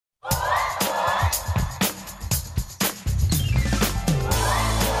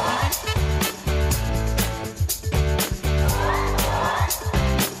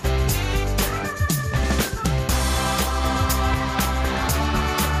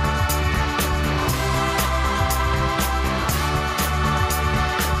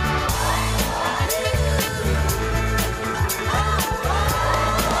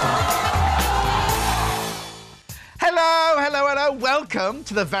Welcome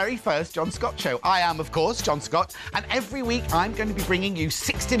to the very first John Scott Show. I am, of course, John Scott, and every week I'm going to be bringing you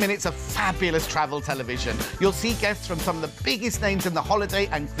 60 minutes of fabulous travel television. You'll see guests from some of the biggest names in the holiday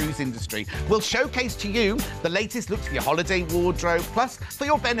and cruise industry. We'll showcase to you the latest looks for your holiday wardrobe, plus, for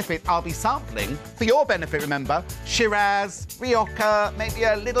your benefit, I'll be sampling, for your benefit, remember, Shiraz, Rioja, maybe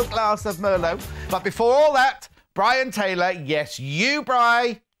a little glass of Merlot. But before all that, Brian Taylor, yes, you,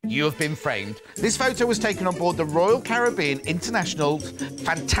 Bri, you have been framed. This photo was taken on board the Royal Caribbean International's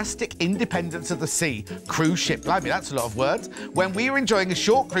fantastic Independence of the Sea cruise ship. Blimey, that's a lot of words. When we were enjoying a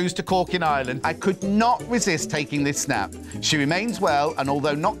short cruise to Cork in Ireland, I could not resist taking this snap. She remains well, and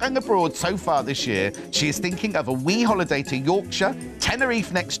although not going abroad so far this year, she is thinking of a wee holiday to Yorkshire,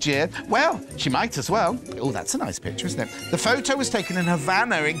 Tenerife next year. Well, she might as well. Oh, that's a nice picture, isn't it? The photo was taken in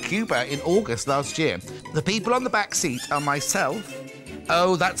Havana in Cuba in August last year. The people on the back seat are myself.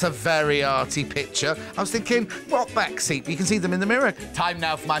 Oh, that's a very arty picture. I was thinking, what back seat? You can see them in the mirror. Time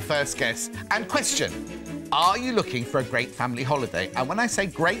now for my first guess. And question, are you looking for a great family holiday? And when I say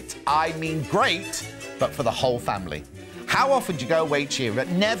great, I mean great, but for the whole family. How often do you go away each year but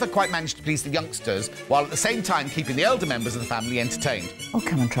never quite manage to please the youngsters, while at the same time keeping the elder members of the family entertained? Oh,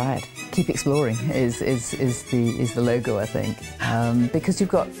 come and try it. Keep exploring is the logo, I think, because you've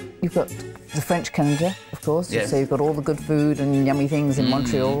got the French Canada, of course. Yes. So you've got all the good food and yummy things in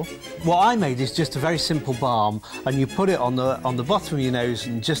Montreal. What I made is just a very simple balm, and you put it on the bottom of your nose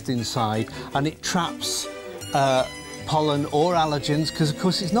and just inside, and it traps pollen or allergens, because of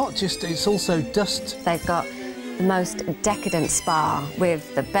course it's also dust. They've got the most decadent spa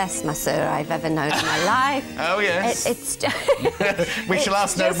with the best masseur I've ever known in my life. Oh, yes. It's just... We shall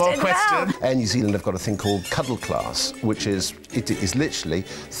ask no more questions. Air New Zealand have got a thing called Cuddle Class, which is literally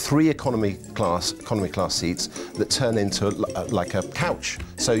 3 economy class seats that turn into like a couch,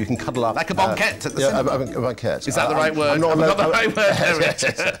 so you can cuddle up. Like a banquette at the cinema. A banquette. Is that the right word? I'm not got the right word there, yes,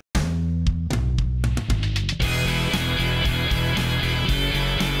 Richard. yes.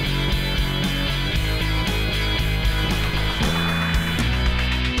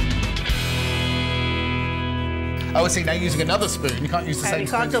 Oh, I see, now using another spoon. You can't use the same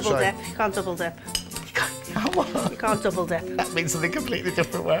spoon. You can't double dip. You can't double dip. You can't double dip. That means something completely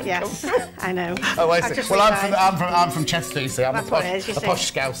different. Where Yes, I know. Oh, I see. Well, I'm from Chester, you see. I'm That's a what it is, you see.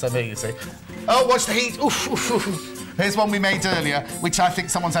 posh Scouser, me, you see. Oh, watch the heat. Oof, oof, oof. Here's one we made earlier, which I think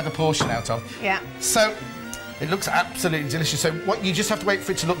someone's had a portion out of. Yeah. So, it looks absolutely delicious. So, what, you just have to wait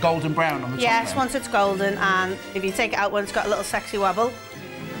for it to look golden brown on the top? Yes, now? once it's golden, and if you take it out when it's got a little sexy wobble.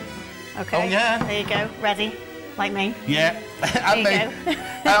 Okay. Oh, yeah. There you go. Ready. Like me. Yeah. There you go.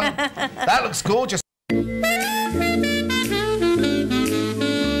 That looks gorgeous.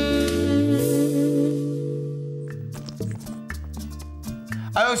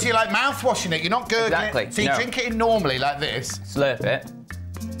 Oh, so you like mouth-washing it, you're not gurgling Exactly, it. So you no. drink it in normally, like this. Slurp it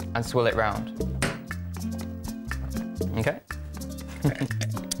and swirl it round. Okay?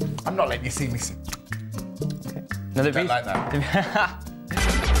 I'm not letting you see me. Okay. Another Don't piece. like that.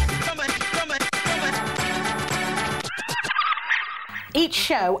 Each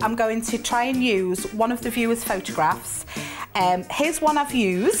show, I'm going to try and use one of the viewers' photographs. Here's one I've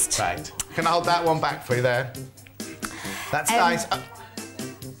used. Right. Can I hold that one back for you there? That's nice.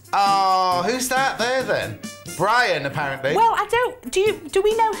 Oh, who's that there then? Brian, apparently. Well, I don't. Do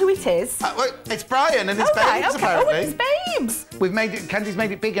we know who it is? Well, it's Brian and his Okay, babes, okay. apparently. Oh, it's babes. We've made it. Candy's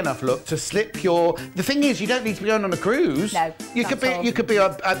made it big enough, look, to slip your. The thing is, you don't need to be going on a cruise. No, You not could be. at all. You could be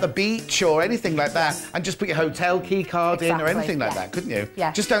at the beach or anything like that, and just put your hotel key card in or Exactly, anything like yeah. that, couldn't you?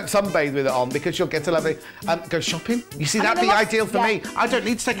 Yeah. Just don't sunbathe with it on, because you'll get a lovely. Go shopping. You see, I mean, that'd be a lot- ideal for yeah. me. I don't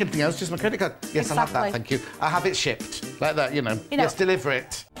need to take anything else, just my credit card. Yes, I'll have that. Exactly. Thank you. I'll have it shipped like that. You know. You know- Yes, deliver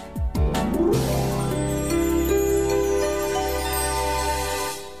it.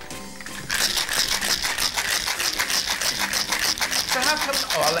 So how come...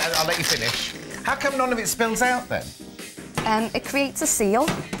 Oh, I'll let you finish. How come none of it spills out, then? It creates a seal.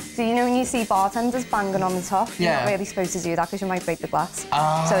 So, you know, when you see bartenders banging on the top, you're Yeah. not really supposed to do that because you might break the glass.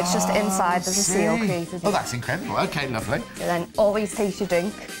 So it's just inside, there's a seal created. Oh, that's incredible. OK, lovely. So then always taste your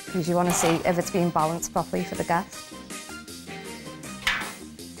drink because you want to see if it's being balanced properly for the guest.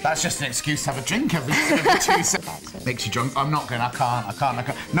 That's just an excuse to have a drink every 2 seconds. Makes you drunk. I'm not going. I can't.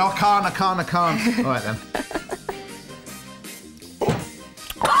 No, I can't. All right, then.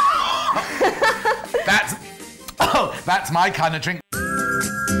 That's my kind of drink.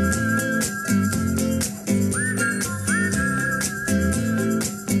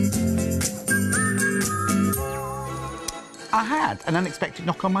 I had an unexpected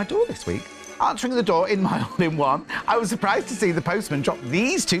knock on my door this week. Answering the door in my all-in-one, I was surprised to see the postman drop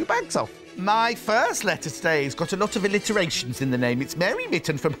these 2 bags off. My first letter today has got a lot of alliterations in the name. It's Mary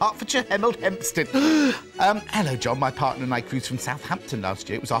Mitten from Hertfordshire, Hemel Hempstead. Hello, John. My partner and I cruised from Southampton last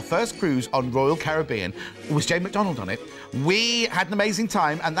year. It was our first cruise on Royal Caribbean. It was Jane McDonald on it. We had an amazing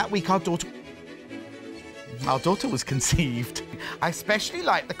time, and that week our daughter was conceived. I especially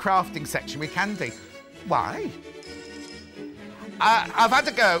like the crafting section with Candy. Why? I've had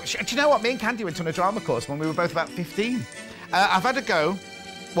a go. Do you know what? Me and Candy went on a drama course when we were both about 15. I've had a go.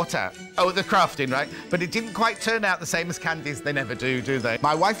 What at? Oh, the crafting, right? But it didn't quite turn out the same as Candy's. They never do they?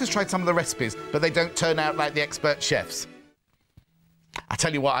 My wife has tried some of the recipes, but they don't turn out like the expert chefs. I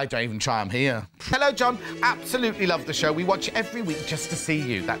tell you what, I don't even try them here. Hello, John. Absolutely love the show. We watch it every week just to see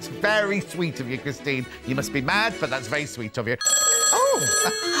you. That's very sweet of you, Christine. You must be mad, but that's very sweet of you.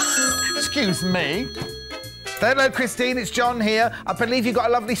 Oh, excuse me. Hello, Christine. It's John here. I believe you've got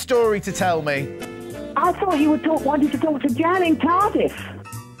a lovely story to tell me. I thought you wanted to talk to Jan in Cardiff.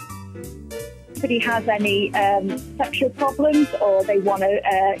 If anybody has any sexual problems or they want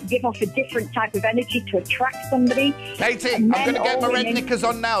to give off a different type of energy to attract somebody. Katie, I'm going to get my red knickers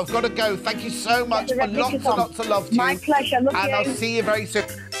on now. I've got to go. Thank you so much for lots and lots of love to you. My pleasure. Love you. And I'll see you very soon.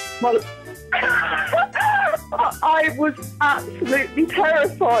 Well, I was absolutely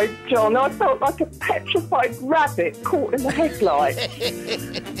terrified, John. I felt like a petrified rabbit caught in the headlight.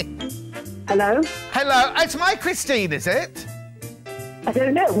 Hello? Hello. It's my Christine, is it? I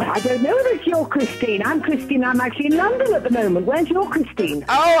don't know. I don't know if it's your Christine. I'm Christine. I'm actually in London at the moment. Where's your Christine?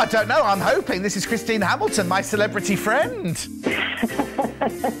 Oh, I don't know. I'm hoping this is Christine Hamilton, my celebrity friend.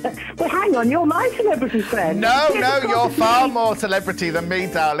 Well, hang on. You're my celebrity friend. No, you're far more celebrity than me,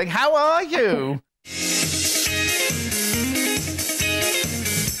 darling. How are you?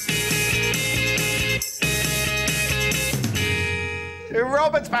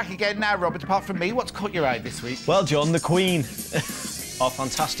 Robert's back again now, Robert. Apart from me, what's caught your eye this week? Well, John, the Queen. Our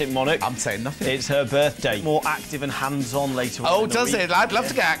fantastic monarch. I'm saying nothing. It's her birthday. More active and hands-on later on. Oh, does it? I'd love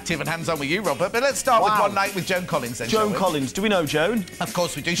to get active and hands-on with you, Robert. But let's start with One Night with Joan Collins then. Joan Collins. Do we know Joan? Of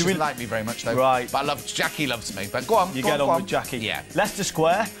course we do. She doesn't like me very much, though. Right. But Jackie loves me. But go on. You get on with Jackie. Yeah. Leicester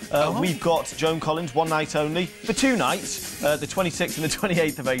Square. We've got Joan Collins, one night only, for 2 nights, the 26th and the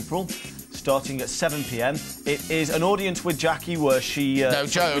 28th of April. Starting at 7 p.m. It is an audience with Jackie where she... no,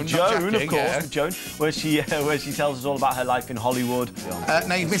 Joan, Joan, Jackie, of course, with Joan, where she tells us all about her life in Hollywood.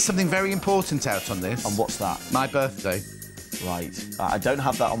 Now, you've missed something very important out on this. And what's that? My birthday. Right. I don't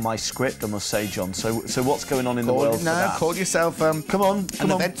have that on my script, I must say, John. So what's going on in the world for that? Call yourself... come on.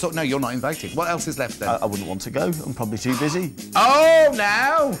 No, you're not invited. What else is left then? I wouldn't want to go. I'm probably too busy. Oh,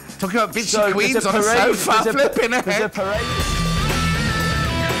 now! Talking about bitchy queens on a sofa, flipping ahead. There's a parade.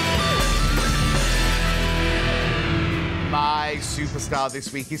 My superstar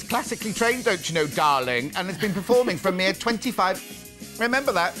this week is classically trained, don't you know, darling, and has been performing for a mere 25...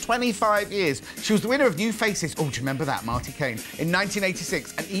 Remember that? 25 years. She was the winner of New Faces. Oh, do you remember that? Marty Kane. In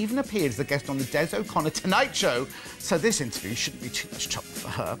 1986, and even appeared as a guest on the Des O'Connor Tonight Show. So this interview shouldn't be too much trouble for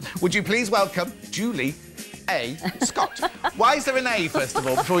her. Would you please welcome Julie A. Scott? Why is there an A, first of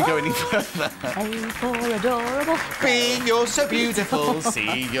all, before we go any further? A for adorable. Being you're so beautiful,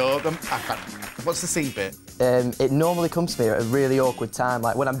 see you're the... What's the C bit? It normally comes to me at a really awkward time.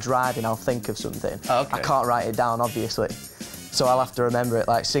 Like when I'm driving, I'll think of something. Oh, okay. I can't write it down, obviously. So I'll have to remember it,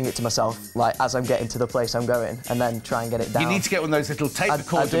 like sing it to myself, like as I'm getting to the place I'm going, and then try and get it down. You need to get one of those little tape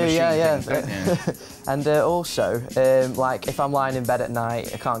recorder machines. Yeah. Things, don't you? And also, like if I'm lying in bed at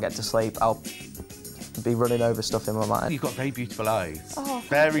night, I can't get to sleep, I'll be running over stuff in my mind. You've got very beautiful eyes. Oh,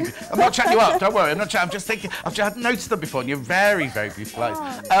 very. I'm not chatting you up. Don't worry. I'm not chatting. I'm just thinking. I hadn't noticed them before, and you're very, very beautiful eyes.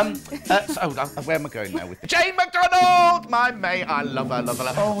 Where am I going now with Jane McDonald? My mate. I love her. Love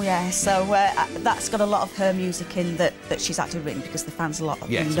her. Oh yeah. So that's got a lot of her music in that she's actually written because the fans a lot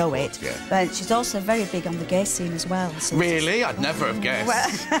know it. Yeah. But she's also very big on the gay scene as well. So really? I'd never have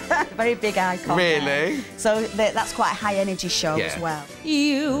guessed. Very big icon. Really? There. So that's quite a high energy show as well.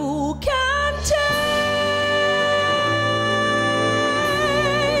 You can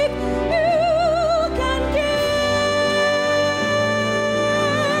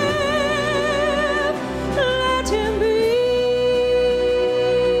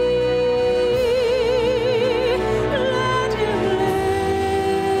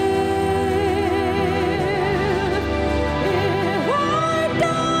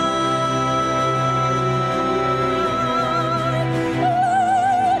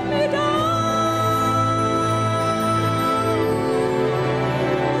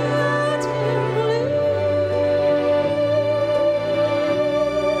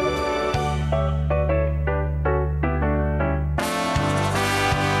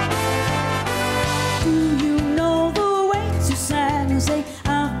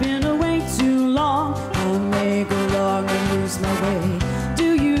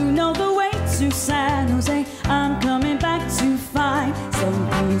Suzanne.